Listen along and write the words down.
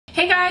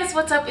guys,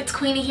 what's up? It's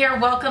Queenie here.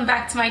 Welcome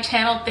back to my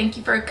channel. Thank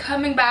you for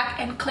coming back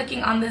and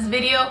clicking on this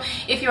video.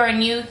 If you are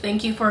new,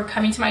 thank you for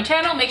coming to my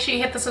channel. Make sure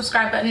you hit the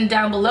subscribe button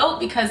down below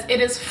because it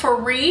is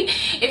free.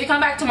 If you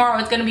come back tomorrow,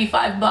 it's gonna be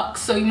 $5,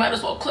 so you might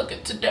as well click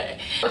it today.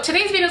 But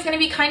today's video is gonna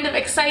be kind of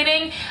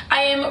exciting.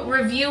 I am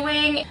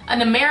reviewing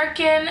an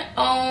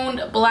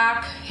American-owned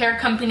black hair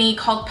company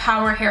called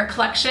Power Hair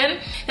Collection.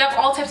 They have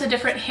all types of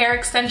different hair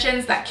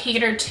extensions that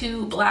cater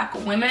to black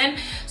women.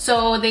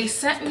 So they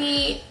sent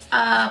me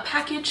a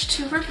package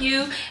to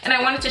review and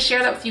I wanted to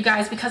share that with you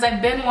guys because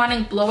I've been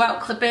wanting blowout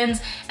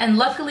clip-ins and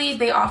luckily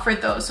they offered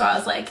those, so I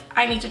was like,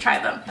 I need to try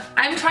them.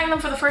 I'm trying them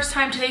for the first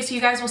time today, so you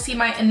guys will see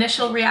my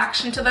initial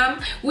reaction to them.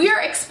 We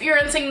are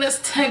experiencing this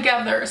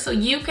together, so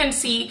you can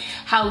see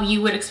how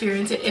you would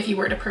experience it if you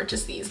were to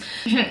purchase these.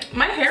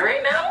 My hair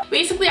right now,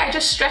 basically I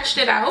just stretched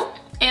it out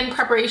in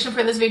preparation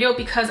for this video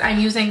because I'm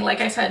using,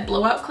 like I said,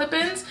 blowout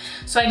clip-ins,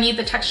 so I need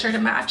the texture to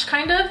match,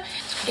 kind of.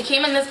 It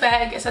came in this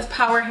bag. It says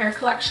Power Hair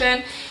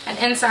Collection, and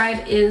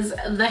inside is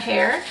the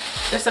hair.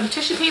 There's some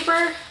tissue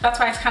paper, that's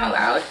why it's kind of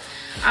loud.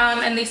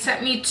 And they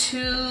sent me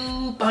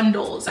 2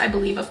 bundles, I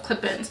believe, of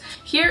clip-ins.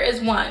 Here is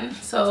one,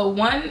 so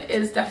one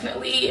is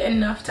definitely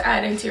enough to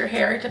add into your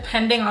hair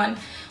depending on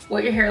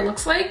what your hair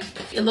looks like.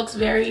 It looks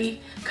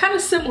very kind of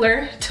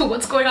similar to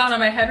what's going on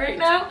my head right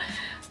now.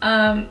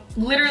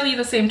 Literally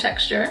the same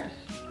texture.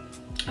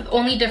 The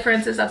only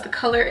difference is that the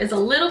color is a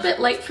little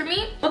bit light for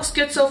me. Looks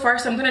good so far,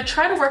 so I'm gonna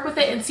try to work with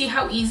it and see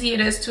how easy it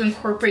is to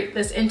incorporate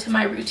this into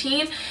my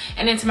routine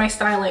and into my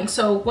styling.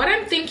 So what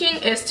I'm thinking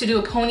is to do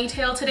a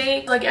ponytail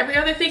today. Like every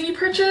other thing you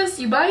purchase,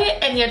 you buy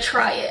it and you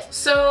try it.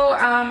 So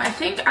I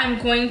think I'm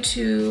going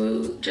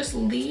to just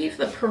leave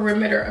the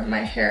perimeter of my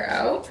hair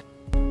out.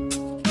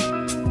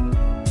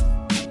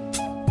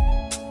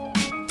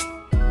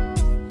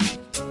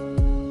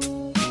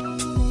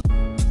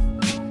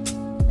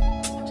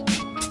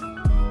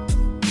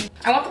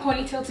 I want the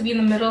ponytail to be in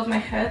the middle of my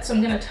head, so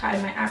I'm gonna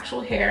tie my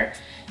actual hair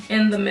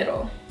in the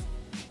middle.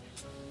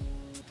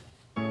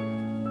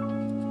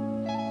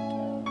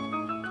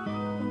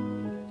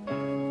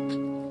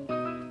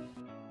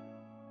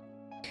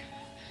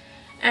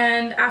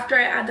 And after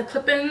I add the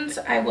clip-ins,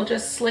 I will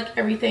just slick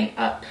everything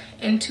up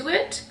into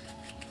it.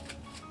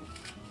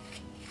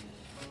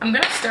 I'm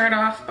gonna start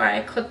off by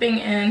clipping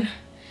in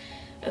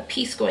a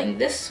piece going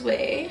this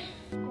way.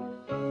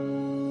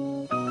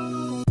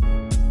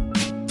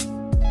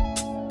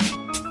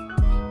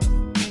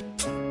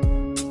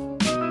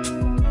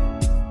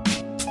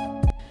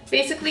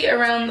 Basically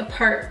around the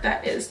part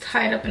that is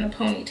tied up in a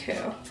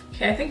ponytail.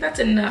 Okay, I think that's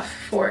enough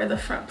for the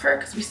front part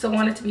because we still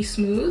want it to be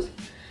smooth.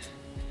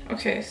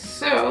 Okay,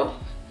 so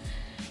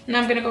now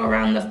I'm gonna go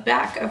around the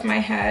back of my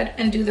head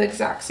and do the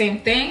exact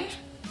same thing.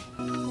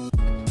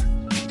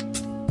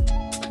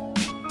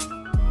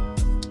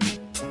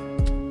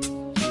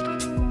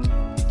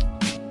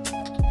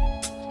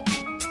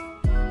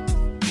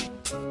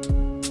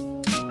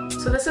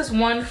 So this is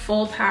one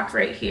full pack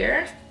right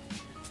here.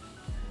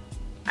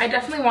 I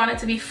definitely want it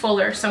to be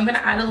fuller, so I'm gonna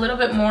add a little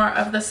bit more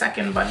of the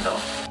second bundle.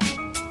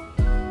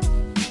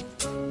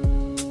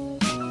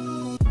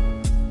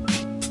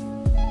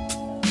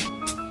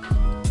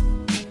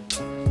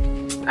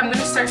 I'm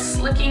gonna start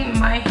slicking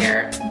my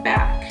hair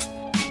back.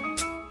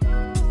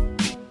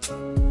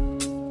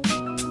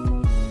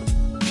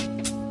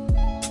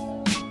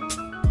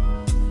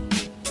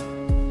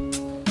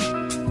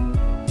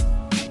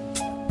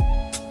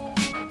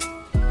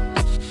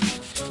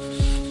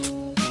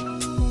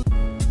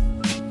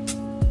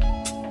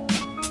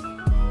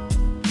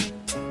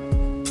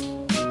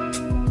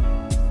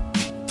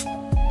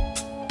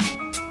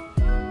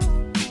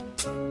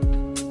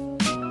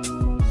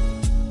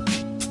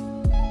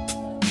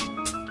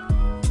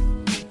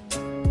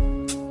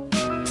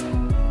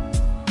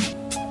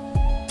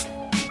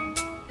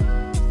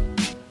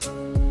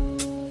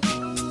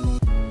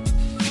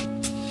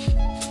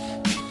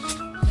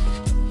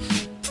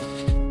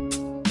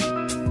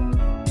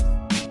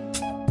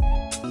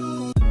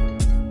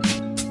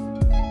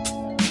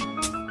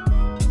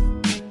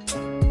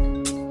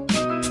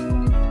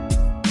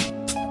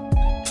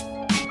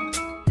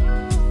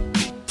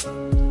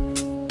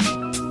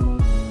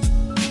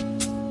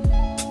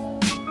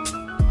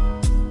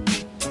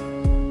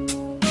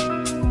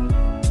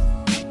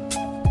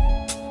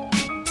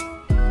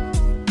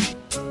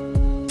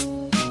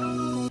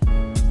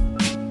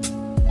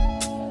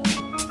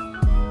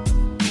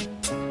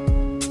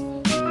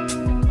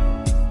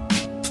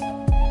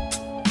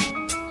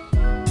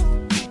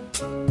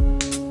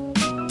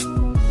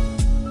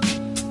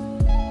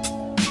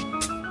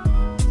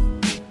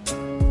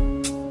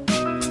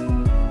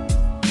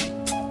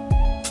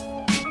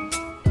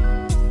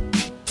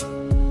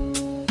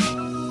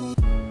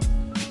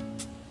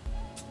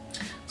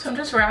 So I'm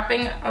just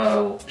wrapping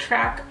a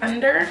track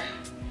under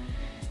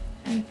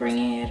and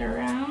bringing it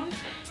around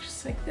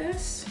just like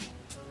this.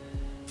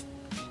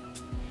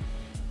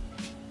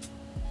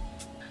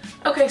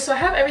 Okay, so I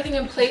have everything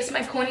in place.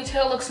 My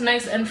ponytail looks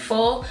nice and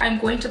full. I'm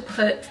going to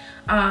put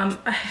a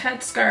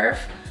headscarf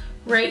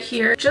right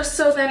here, just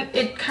so then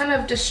it kind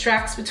of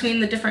distracts between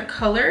the different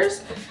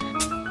colors.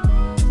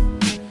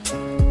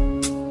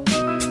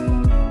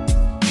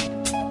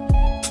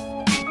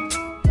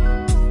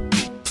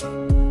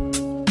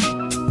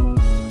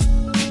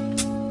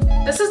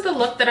 This is the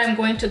look that I'm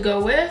going to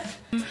go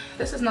with.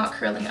 This is not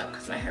curling up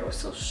because my hair was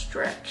so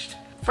stretched.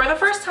 For the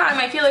first time,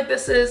 I feel like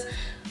this is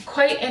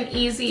quite an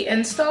easy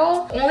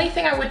install. Only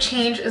thing I would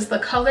change is the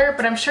color,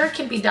 but I'm sure it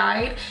can be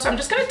dyed. So I'm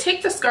just gonna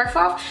take the scarf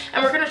off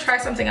and we're gonna try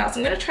something else.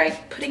 I'm gonna try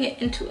putting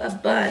it into a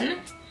bun.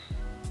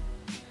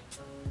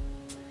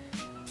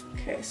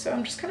 Okay, so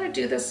I'm just gonna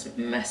do this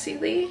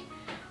messily.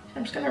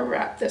 I'm just gonna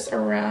wrap this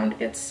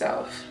around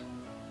itself,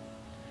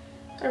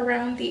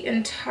 around the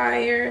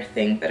entire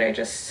thing that I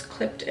just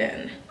clipped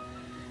in.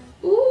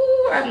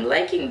 Ooh, I'm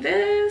liking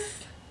this.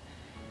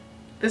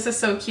 This is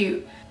so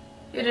cute.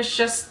 It is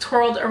just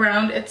twirled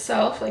around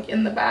itself, like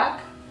in the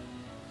back.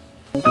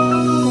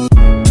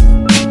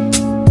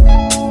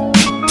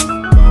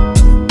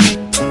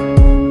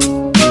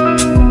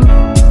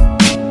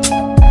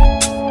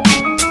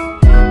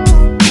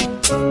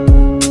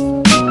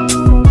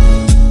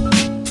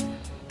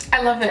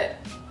 I love it.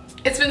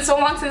 It's been so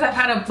long since I've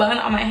had a bun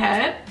on my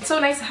head. It's so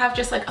nice to have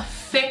just like a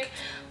thick,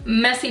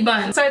 messy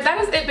bun. So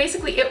that is it,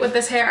 basically it with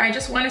this hair. I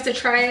just wanted to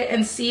try it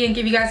and see and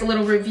give you guys a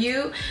little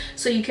review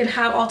so you can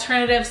have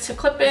alternatives to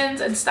clip-ins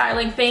and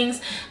styling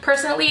things.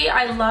 Personally,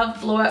 I love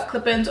blowout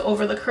clip-ins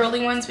over the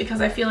curly ones because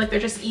I feel like they're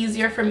just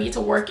easier for me to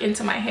work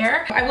into my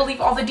hair. I will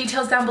leave all the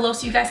details down below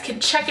so you guys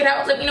can check it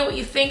out. Let me know what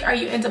you think. Are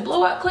you into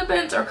blowout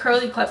clip-ins or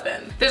curly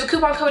clip-ins? There's a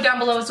coupon code down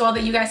below as well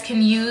that you guys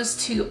can use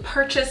to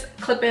purchase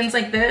clip-ins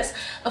like this.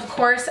 Of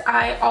course,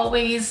 I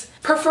always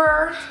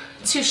prefer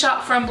to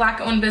shop from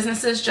Black-owned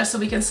businesses just so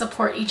we can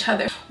support each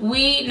other.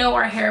 We know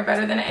our hair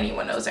better than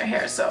anyone knows our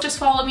hair, so just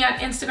follow me on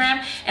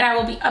Instagram and I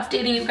will be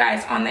updating you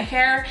guys on the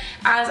hair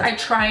as I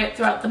try it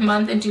throughout the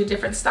month and do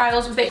different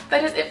styles with it.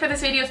 That is it for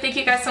this video. Thank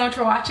you guys so much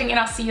for watching and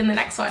I'll see you in the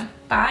next one.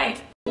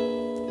 Bye!